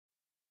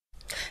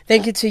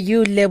Thank you to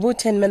you, Lebu.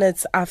 10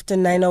 minutes after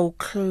 9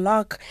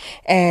 o'clock.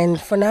 And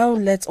for now,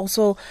 let's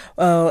also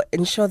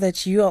ensure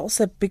that you are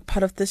also a big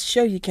part of this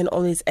show. You can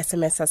always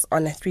SMS us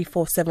on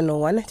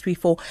 34701,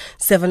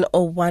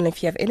 34701.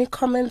 If you have any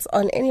comments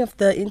on any of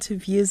the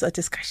interviews or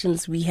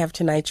discussions we have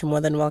tonight, you're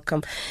more than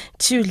welcome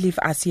to leave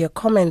us your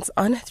comments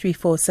on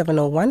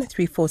 34701,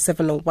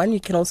 34701. You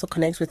can also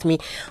connect with me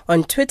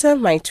on Twitter.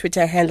 My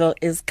Twitter handle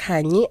is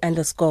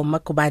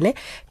Khanyi_Makubane.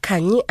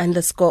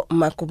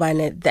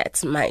 Khanyi_Makubane.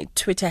 That's my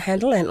Twitter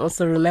handle. And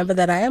also remember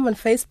that I am on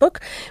Facebook.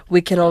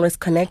 We can always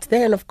connect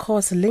there. And of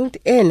course,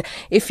 LinkedIn.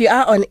 If you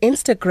are on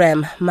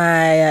Instagram,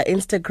 my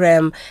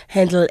Instagram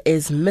handle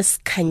is Miss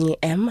Khanyi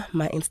M.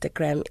 My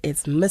Instagram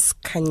is Miss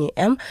Khanyi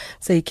M.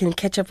 So you can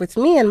catch up with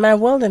me and my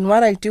world and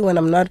what I do when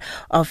I'm not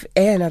off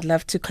air. And I'd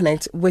love to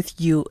connect with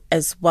you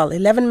as well.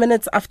 11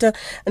 minutes after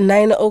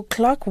 9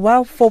 o'clock.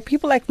 Well, for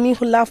people like me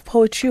who love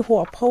poetry, who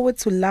are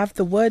poets, who love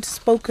the word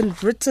spoken,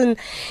 written,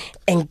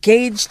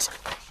 engaged,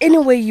 any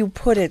way you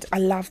put it, I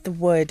love the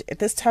word.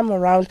 This time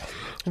around,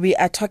 we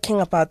are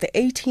talking about the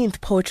 18th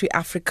Poetry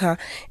Africa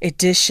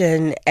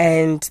edition,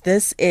 and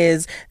this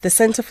is the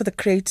Center for the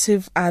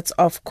Creative Arts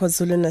of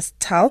KwaZulu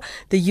Natal,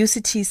 the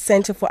UCT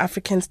Center for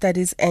African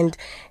Studies, and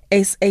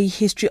SA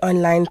History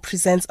Online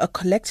presents a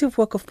collective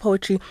work of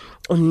poetry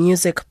on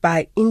music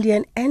by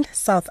Indian and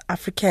South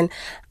African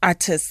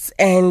artists.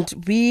 And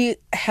we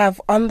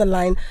have on the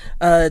line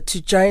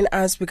to join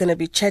us, we're going to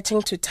be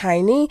chatting to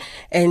Tiny,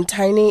 and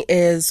Tiny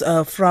is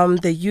from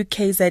the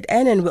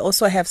UKZN, and we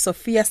also have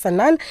Sophia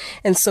Sanan,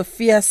 and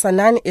Sophia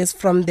Sanan is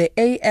from the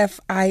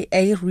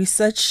AFAI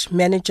Research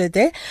Manager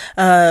there.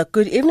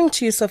 Good evening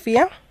to you,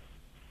 Sophia.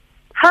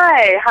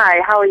 Hi,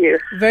 how are you?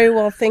 Very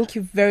well, thank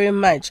you very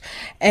much.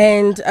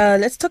 And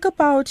let's talk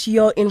about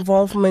your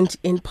involvement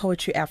in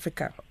Poetry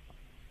Africa.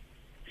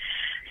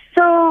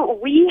 So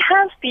we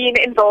have been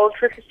involved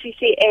with the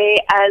CCA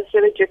as a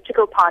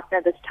logistical partner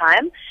this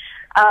time.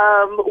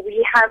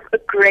 We have a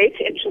great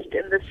interest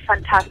in this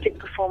fantastic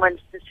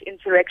performance, this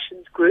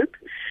Insurrections group.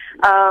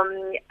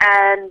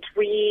 And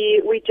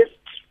we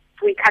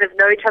kind of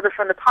know each other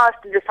from the past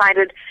and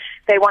decided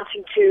they're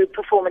wanting to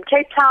perform in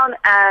Cape Town,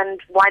 and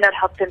why not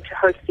help them to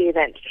host the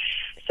event?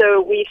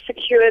 So we've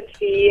secured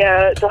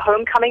the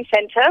Homecoming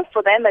Center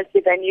for them as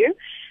the venue,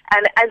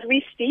 and as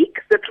we speak,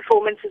 the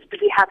performance is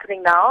busy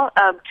happening now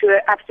to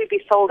an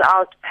absolutely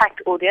sold-out,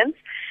 packed audience,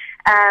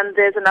 and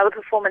there's another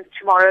performance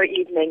tomorrow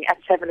evening at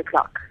 7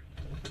 o'clock.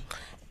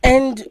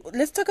 And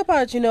let's talk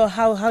about,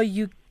 how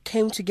you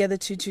came together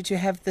to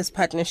have this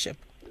partnership.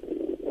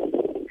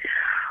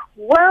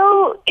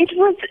 Well, it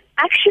was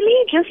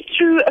actually just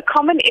through a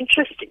common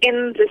interest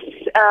in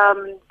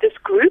this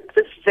group,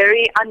 this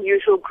very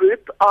unusual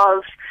group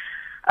of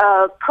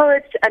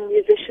poets and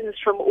musicians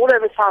from all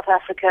over South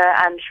Africa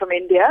and from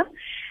India,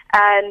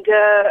 and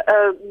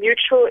a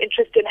mutual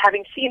interest in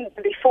having seen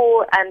them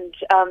before and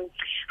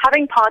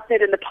having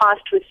partnered in the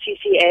past with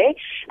CCA,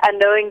 and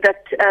knowing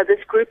that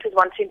this group is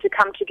wanting to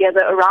come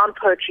together around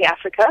Poetry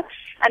Africa,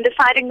 and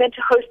deciding then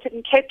to host it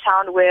in Cape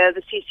Town where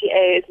the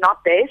CCA is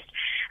not based,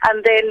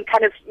 and then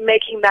kind of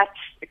making that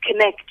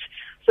connect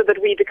so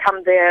that we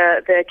become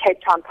their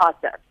Cape Town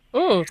partner.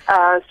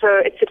 So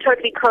it's a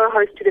totally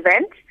co-hosted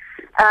event.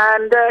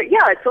 And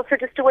it's also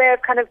just a way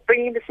of kind of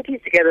bringing the cities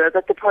together,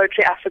 that the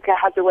Poetry Africa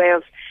has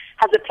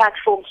a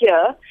platform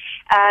here.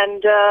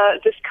 And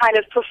this kind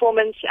of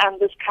performance and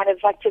this kind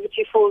of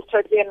activity falls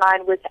totally in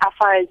line with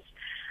AFAI's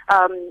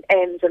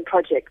aims and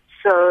projects.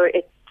 So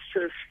it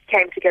sort of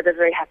came together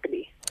very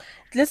happily.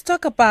 Let's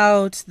talk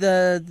about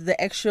the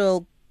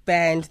actual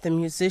band, the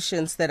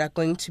musicians that are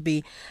going to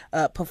be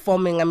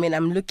performing. I mean,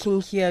 I'm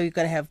looking here, you're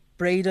going to have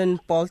Braden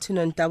Bolton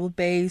on double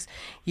bass.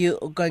 You're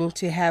going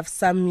to have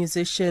some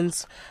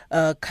musicians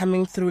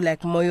coming through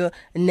like Neo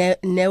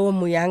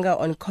Muyanga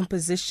on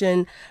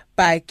composition,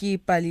 Baiki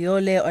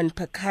Paliole on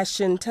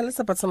percussion. Tell us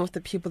about some of the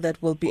people that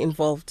will be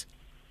involved.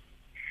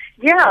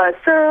 Yeah,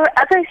 so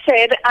as I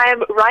said,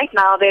 right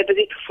now they're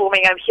busy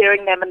performing. I'm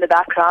hearing them in the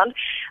background.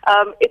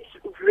 It's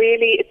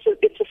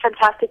a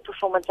fantastic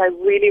performance. I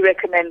really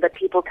recommend that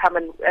people come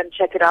and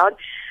check it out.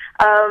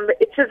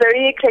 It's a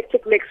very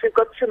eclectic mix. We've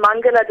got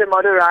Sumangala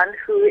Damodaran,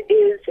 who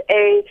is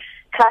a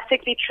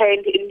classically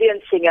trained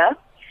Indian singer.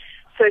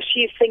 So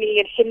she's singing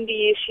in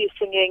Hindi, she's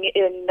singing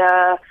in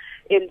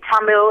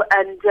Tamil,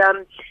 and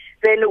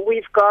then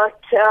we've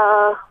got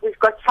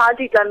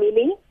Saji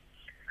Damini,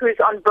 who's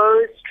on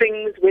bow,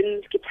 strings,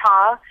 winds,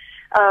 guitar.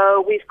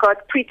 We've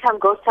got Pritam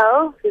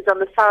Gosal, who's on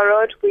the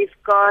sarod. We've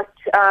got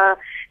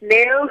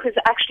Neo, who's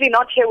actually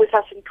not here with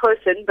us in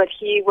person, but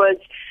he was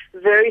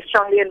very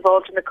strongly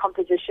involved in the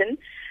composition.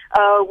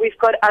 We've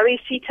got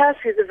Ari Sitas,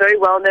 who's a very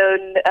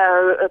well-known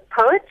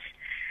poet,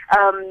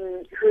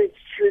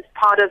 who's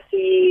part of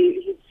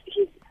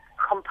he's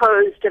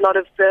composed a lot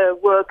of the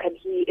work, and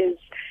he is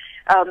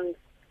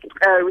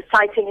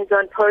reciting his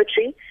own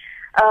poetry.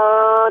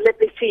 Let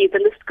me see, the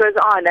list goes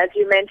on. As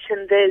you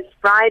mentioned, there's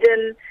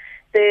Bryden,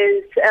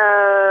 there's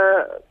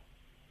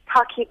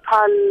Paki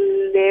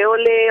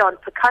Paleole on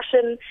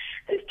percussion,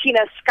 There's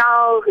Tina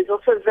Scow, who's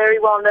also very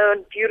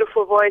well-known,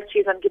 beautiful voice.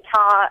 She's on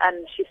guitar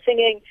and she's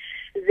singing.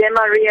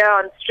 Maria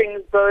on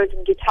strings, bows,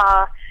 and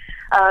guitar.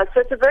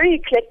 So it's a very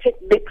eclectic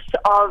mix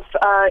of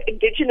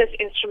indigenous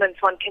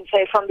instruments, one can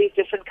say, from these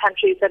different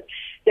countries that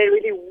they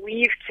really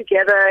weave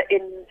together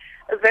in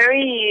a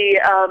very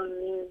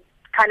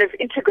kind of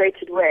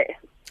integrated way.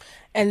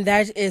 And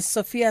that is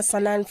Sophia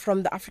Sanan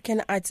from the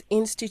African Arts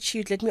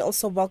Institute. Let me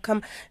also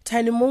welcome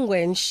Tiny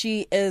Mungwe, and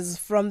she is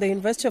from the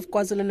University of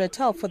KwaZulu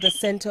Natal for the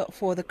Center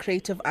for the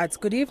Creative Arts.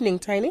 Good evening,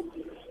 Tiny.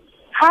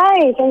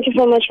 Hi, thank you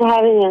so much for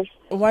having us.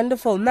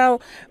 Wonderful. Now,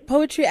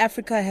 Poetry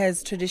Africa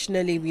has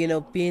traditionally,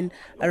 been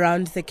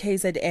around the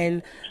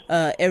KZN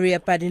area,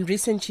 but in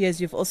recent years,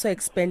 you've also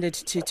expanded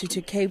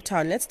to Cape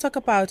Town. Let's talk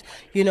about,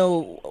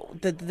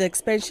 the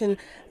expansion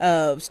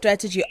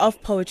strategy of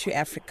Poetry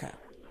Africa.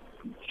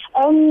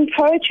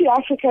 Poetry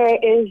Africa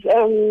is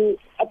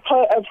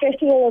a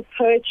festival of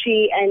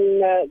poetry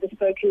and the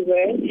spoken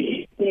word.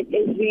 It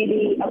is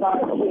really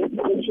about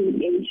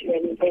looking into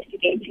and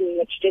investigating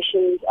the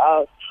traditions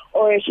of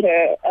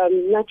orator,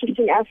 not just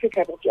in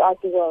Africa, but throughout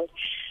the world.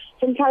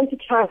 From time to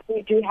time,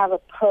 we do have a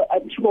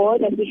tour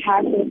that we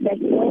have for the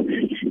festival.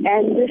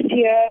 And this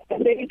year,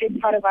 a very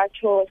big part of our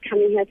tour is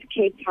coming here to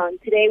Cape Town.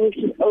 Today, we've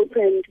just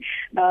opened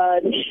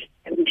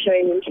the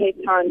showing in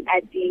Cape Town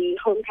at the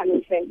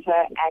Homecoming Center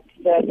at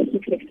the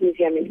 66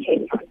 Museum in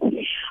Cape Town.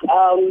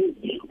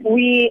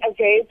 We are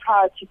very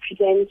proud to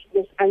present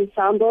this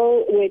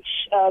ensemble, which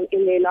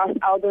in their last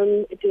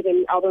album did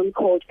an album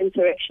called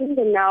Insurrections,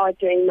 and now are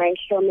doing My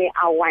Shome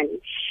Awan.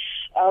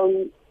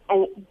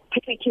 And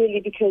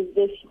particularly because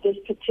this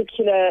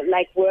particular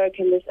work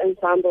and this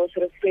ensemble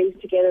sort of brings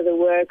together the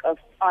work of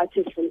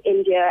artists from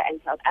India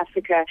and South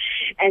Africa,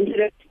 and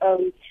sort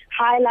of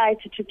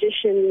highlights a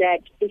tradition that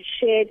is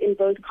shared in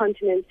both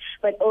continents,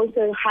 but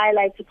also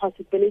highlights the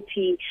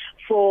possibility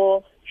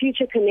for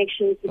future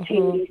connections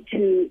between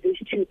these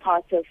two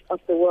parts of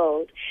the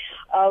world.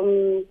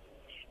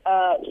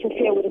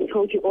 Sophia would have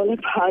told you all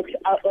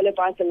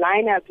about the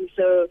lineup, and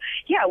so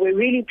we're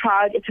really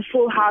proud. It's a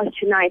full house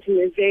tonight, and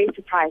we're very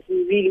surprised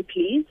and really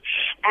pleased.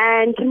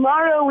 And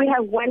tomorrow we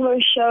have one more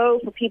show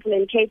for people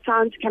in Cape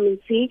Town to come and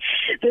see.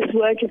 This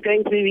work is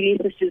going to be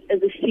released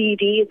as a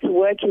CD. It's a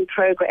work in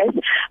progress,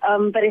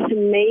 but it's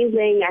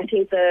amazing. I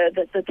think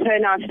the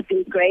turnout has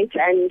been great,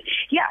 and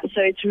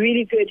so it's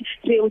really good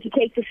to be able to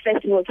take this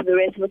festival to the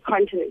rest of the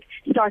continent,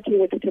 starting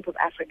with the tip of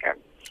Africa.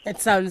 It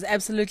sounds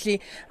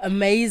absolutely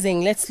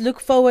amazing. Let's look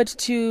forward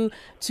to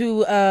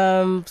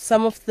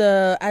some of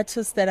the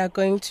artists that are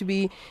going to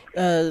be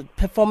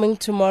performing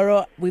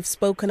tomorrow. We've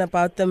spoken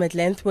about them at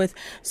length with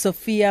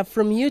Sophia.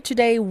 From you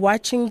today,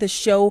 watching the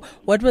show,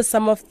 what were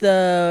some of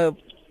the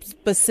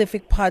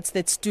specific parts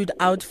that stood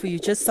out for you?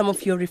 Just some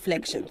of your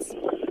reflections.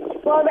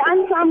 Well, the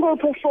ensemble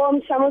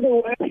performed some of the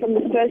work from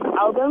the first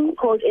album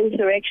called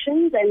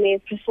Insurrections, and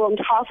they've performed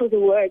half of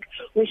the work,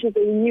 which is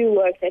the new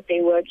work that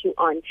they're working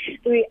on.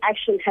 The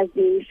reaction has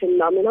been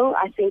phenomenal.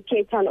 I think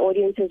Cape Town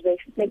audiences were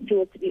expecting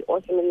it to be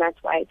awesome, and that's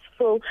why it's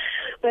full.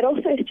 But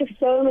also, it's just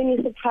so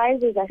many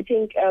surprises. I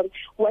think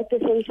what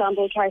this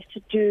ensemble tries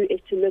to do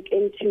is to look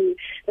into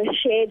the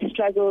shared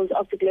struggles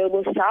of the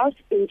global South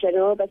in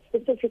general, but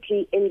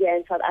specifically India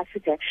and South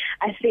Africa.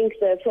 I think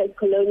the first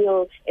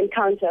colonial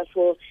encounter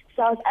for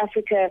South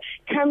Africa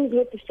comes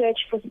with the search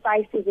for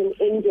spices in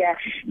India,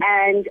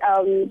 and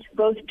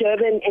both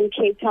Durban and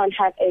Cape Town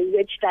have a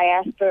rich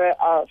diaspora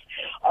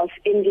of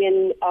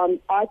Indian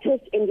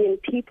artists, Indian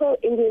people,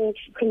 Indian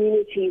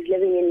communities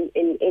living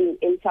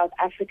in South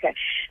Africa.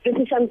 This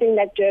is something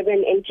that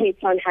Durban and Cape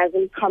Town has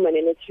in common,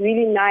 and it's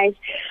really nice.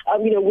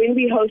 When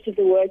we hosted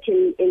the work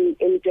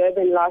in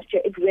Durban last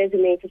year, it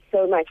resonated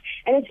so much,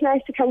 and it's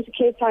nice to come to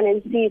Cape Town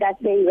and see that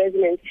same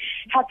resonance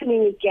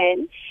happening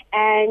again.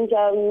 And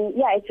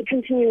it's a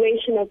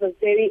continuation of a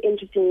very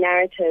interesting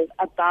narrative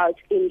about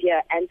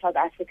India and South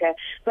Africa,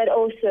 but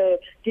also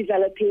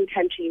developing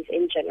countries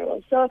in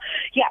general. So,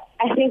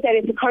 I think that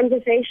it's a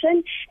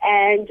conversation,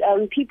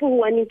 and people who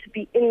wanting to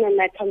be in on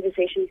that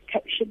conversation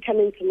should come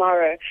in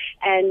tomorrow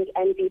and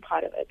be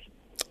part of it.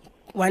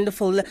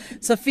 Wonderful.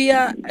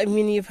 Sophia, I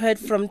mean, you've heard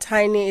from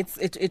Tiny,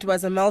 it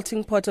was a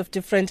melting pot of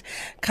different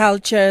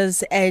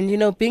cultures, and,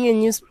 being a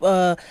news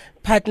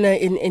partner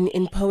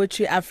in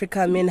Poetry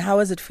Africa, I mean, how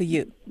was it for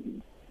you?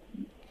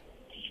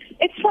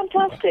 It's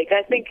fantastic.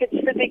 I think it's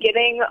the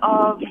beginning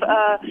of,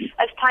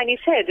 as Tiny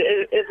said,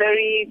 a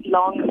very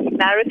long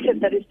narrative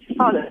that is to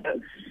follow.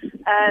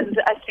 And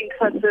I think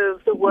that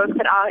the work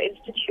that our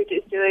institute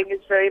is doing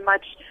is very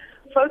much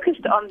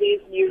focused on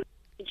these new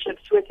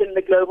relationships within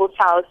the global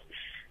South.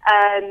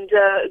 And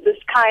this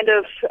kind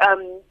of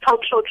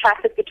cultural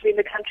traffic between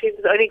the countries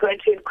is only going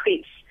to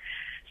increase.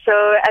 So,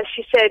 as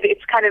she said,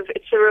 it's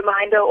a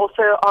reminder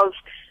also of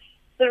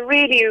the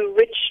really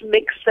rich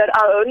mix that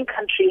our own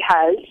country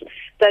has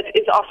that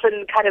is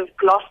often kind of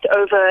glossed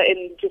over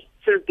in just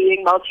sort of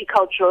being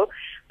multicultural,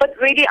 but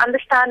really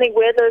understanding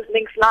where those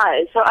links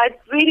lie. So I'd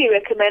really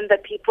recommend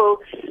that people,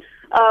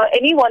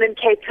 anyone in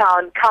Cape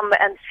Town, come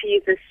and see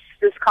this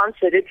this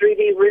concert, it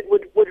really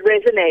would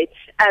resonate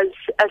as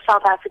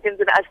South Africans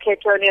and as Cape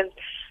Townians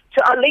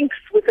to our links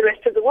with the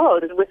rest of the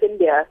world and with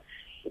India.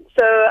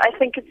 So I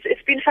think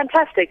it's been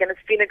fantastic, and it's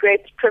been a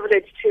great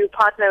privilege to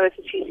partner with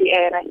the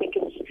TCA, and I think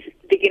it's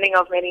the beginning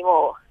of many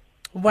more.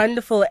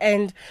 Wonderful.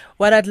 And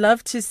what I'd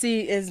love to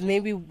see is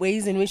maybe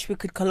ways in which we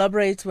could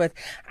collaborate with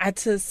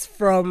artists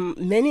from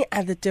many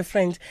other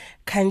different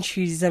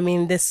countries. I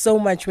mean, there's so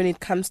much when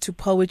it comes to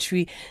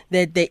poetry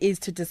that there is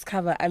to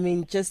discover. I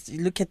mean, just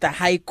look at the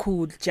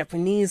haiku,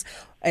 Japanese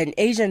and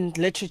Asian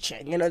literature.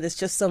 You know, there's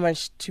just so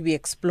much to be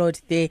explored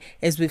there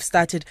as we've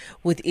started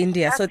with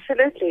India.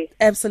 Absolutely. So,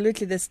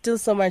 absolutely. There's still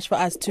so much for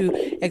us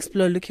to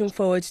explore. Looking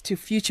forward to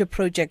future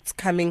projects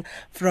coming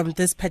from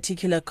this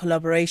particular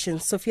collaboration.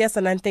 Sophia,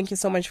 Sanan, thank you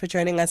so much for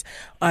joining us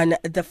on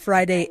the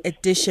Friday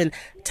edition.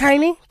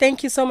 Tiny,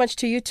 thank you so much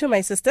to you too, my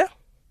sister.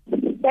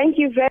 Thank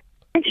you very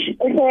much,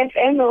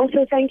 AFAI.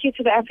 Also, thank you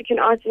to the African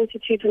Arts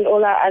Institute and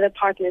all our other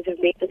partners who have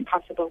made this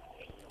possible.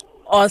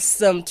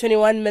 Awesome.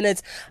 21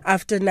 minutes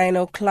after 9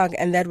 o'clock,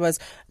 and that was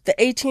the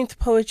 18th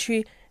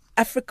Poetry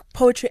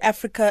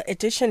Africa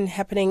edition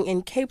happening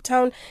in Cape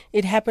Town.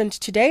 It happened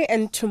today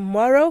and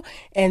tomorrow,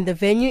 and the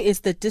venue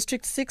is the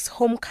District 6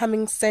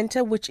 Homecoming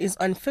Center, which is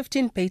on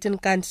 15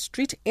 Batenkant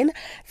Street in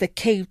the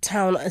Cape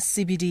Town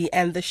CBD,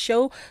 and the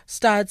show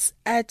starts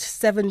at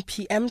 7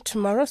 p.m.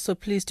 tomorrow, so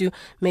please do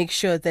make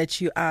sure that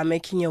you are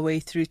making your way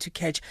through to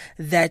catch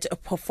that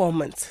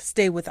performance.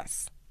 Stay with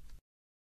us.